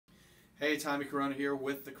Hey, Tommy Corona here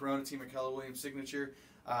with the Corona team at Keller Williams Signature,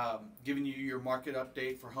 giving you your market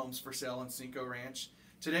update for homes for sale in Cinco Ranch.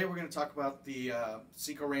 Today we're going to talk about the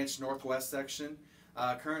Cinco Ranch Northwest section.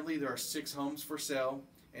 Currently there are 6 homes for sale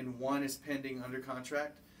and 1 is pending under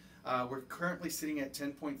contract. We're currently sitting at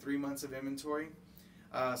 10.3 months of inventory,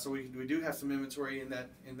 so we do have some inventory in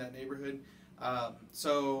that neighborhood.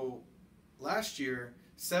 So last year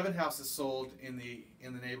 7 houses sold in the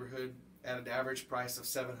neighborhood at an average price of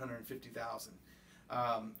 $750,000.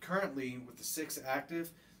 Currently, with the 6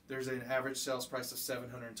 active, there's an average sales price of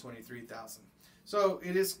 $723,000. So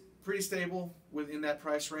it is pretty stable within that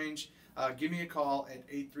price range. Give me a call at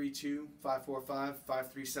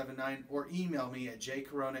 832-545-5379 or email me at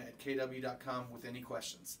jcorona@kw.com with any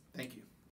questions. Thank you.